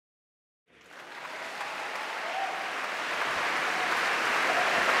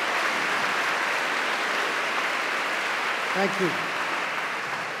Thank you.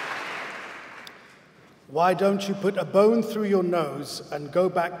 Why don't you put a bone through your nose and go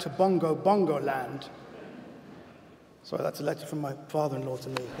back to Bongo Bongo land? Sorry, that's a letter from my father-in-law to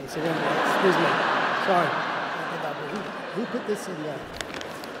me. He said, excuse me, sorry. Who put this in there?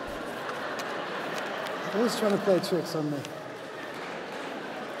 He's always trying to play tricks on me.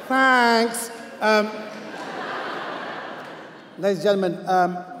 Thanks. Ladies and gentlemen,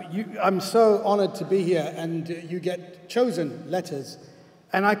 I'm so honored to be here, and you get chosen letters.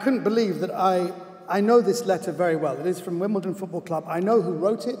 And I couldn't believe that I know this letter very well. It is from Wimbledon Football Club. I know who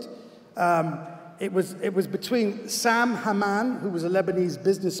wrote it. It was between Sam Haman, who was a Lebanese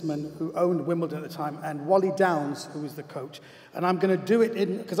businessman who owned Wimbledon at the time, and Wally Downs, who was the coach. And I'm going to do it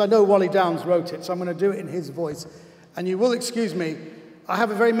because I know Wally Downs wrote it, so I'm going to do it in his voice. And you will excuse me, I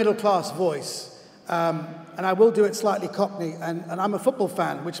have a very middle-class voice, and I will do it slightly Cockney. And I'm a football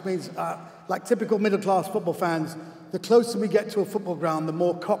fan, which means, like typical middle-class football fans, the closer we get to a football ground, the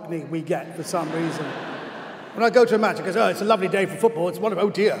more Cockney we get for some reason. When I go to a match, I go, oh, it's a lovely day for football. It's one of, oh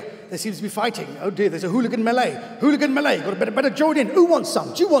dear, there seems to be fighting. Oh dear, there's a hooligan melee. Hooligan melee, got a better join in. Who wants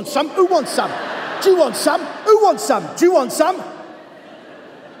some? Do you want some? Who wants some? Do you want some? Who wants some? Do you want some?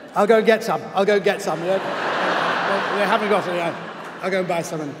 I'll go get some. I'll go get some. We haven't got any. I'll go and buy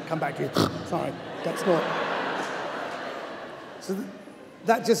some and come back to you. Sorry, that's not. So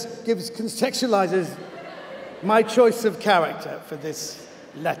that just contextualizes my choice of character for this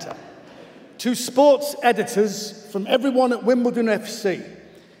letter. To sports editors from everyone at Wimbledon FC,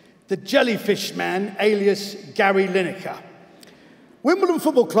 the jellyfish man, alias Gary Lineker. Wimbledon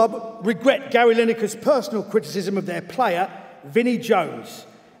Football Club regret Gary Lineker's personal criticism of their player, Vinne Jones,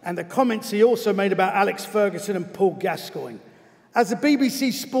 and the comments he also made about Alex Ferguson and Paul Gascoigne. As a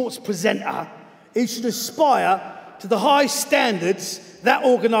BBC sports presenter, he should aspire to the high standards that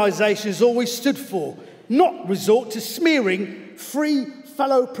organisation has always stood for, not resort to smearing free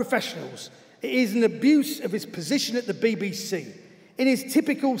fellow professionals. It is an abuse of his position at the BBC. In his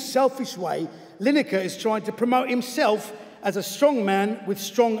typical selfish way, Lineker is trying to promote himself as a strong man with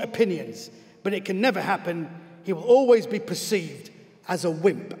strong opinions. But it can never happen. He will always be perceived as a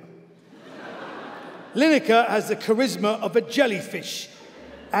wimp. Lineker has the charisma of a jellyfish,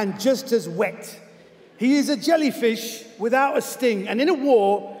 and just as wet. He is a jellyfish without a sting, and in a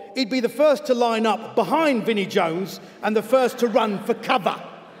war, he'd be the first to line up behind Vinne Jones and the first to run for cover.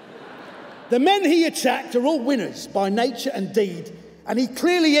 The men he attacked are all winners by nature and deed, and he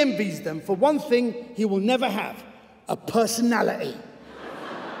clearly envies them for one thing he will never have, a personality.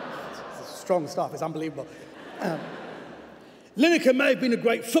 It's strong stuff, it's unbelievable. Lineker may have been a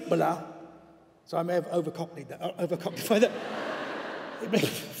great footballer, so I may have over-cockneyed that.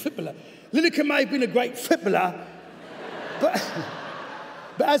 Footballer. Lineker may have been a great footballer, but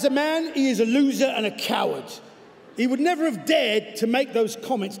as a man, he is a loser and a coward. He would never have dared to make those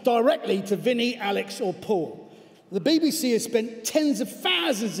comments directly to Vinny, Alex or Paul. The BBC has spent tens of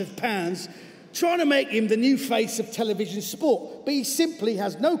thousands of pounds trying to make him the new face of television sport, but he simply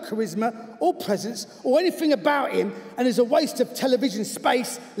has no charisma or presence or anything about him and is a waste of television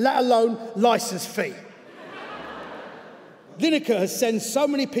space, let alone licence fee. Lineker has sent so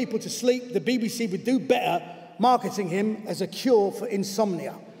many people to sleep, the BBC would do better marketing him as a cure for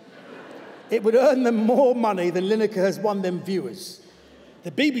insomnia. It would earn them more money than Lineker has won them viewers.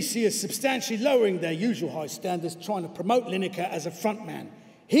 The BBC is substantially lowering their usual high standards, trying to promote Lineker as a frontman.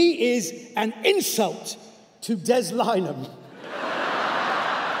 He is an insult to Des Lynam.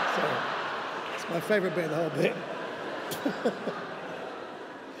 Sorry. It's my favourite bit of the whole bit.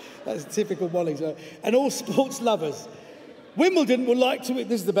 That's typical Wally. And all sports lovers. Wimbledon would like to,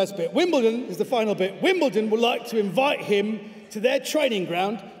 this is the best bit, Wimbledon is the final bit, Wimbledon would like to invite him to their training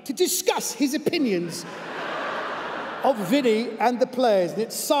ground to discuss his opinions of Vinny and the players. And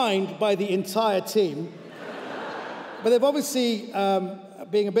it's signed by the entire team. But they've obviously,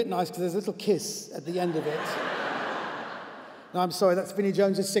 being a bit nice, because there's a little kiss at the end of it. No, I'm sorry, that's Vinne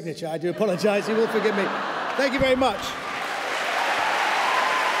Jones' signature. I do apologise, you will forgive me. Thank you very much.